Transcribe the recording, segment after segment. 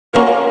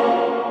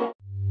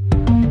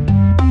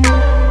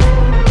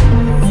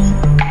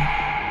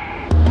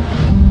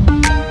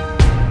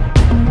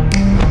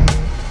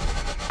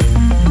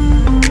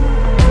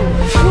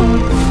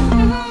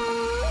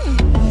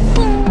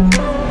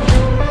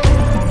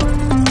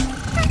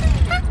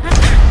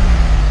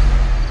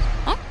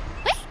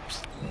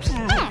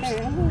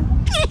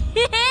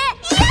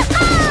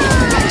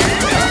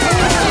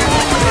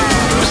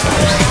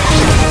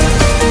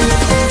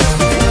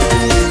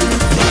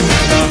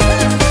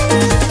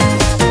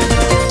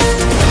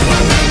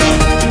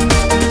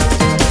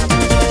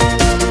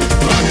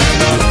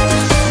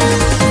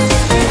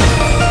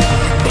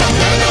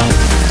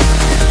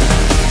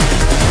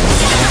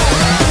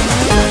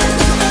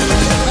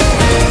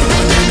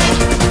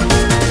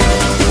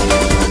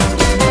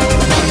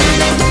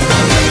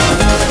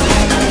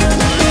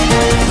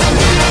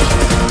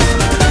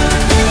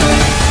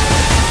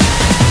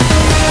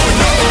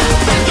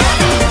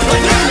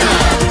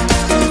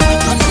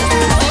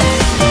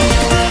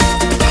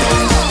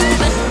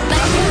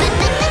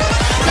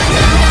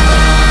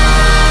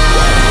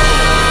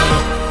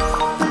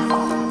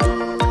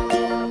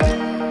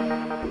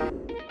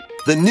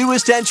the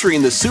newest entry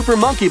in the Super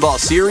Monkey Ball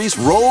series,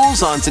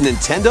 rolls onto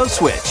Nintendo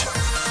Switch.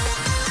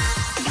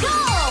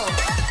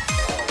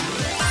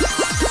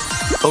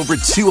 Over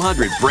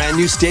 200 brand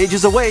new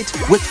stages await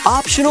with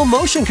optional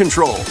motion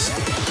controls.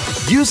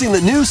 Using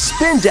the new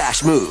Spin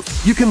Dash move,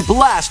 you can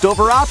blast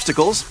over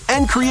obstacles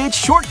and create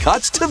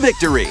shortcuts to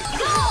victory.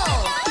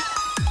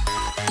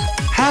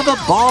 Have a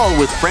ball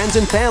with friends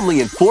and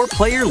family in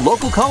 4-player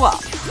local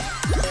co-op.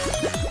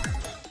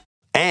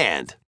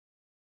 And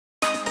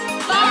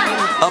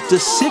up to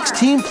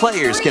 16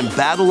 players can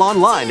battle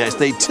online as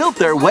they tilt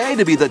their way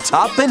to be the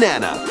top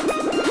banana.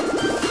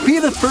 Be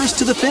the first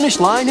to the finish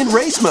line in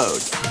race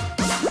mode.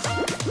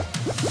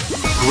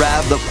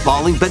 Grab the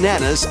falling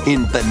bananas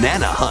in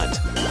Banana Hunt.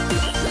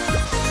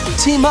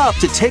 Team up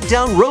to take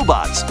down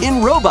robots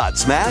in Robot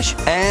Smash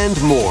and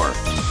more.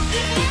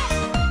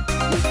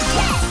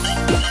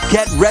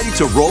 Get ready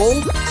to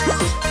roll,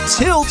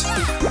 tilt,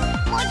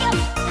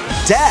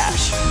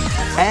 dash,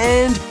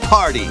 and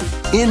party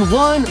in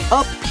one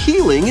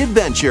appealing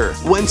adventure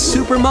when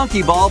Super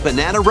Monkey Ball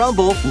Banana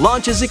Rumble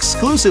launches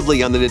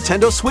exclusively on the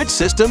Nintendo Switch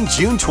system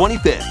June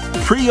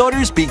 25th.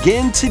 Pre-orders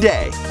begin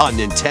today on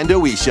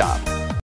Nintendo eShop.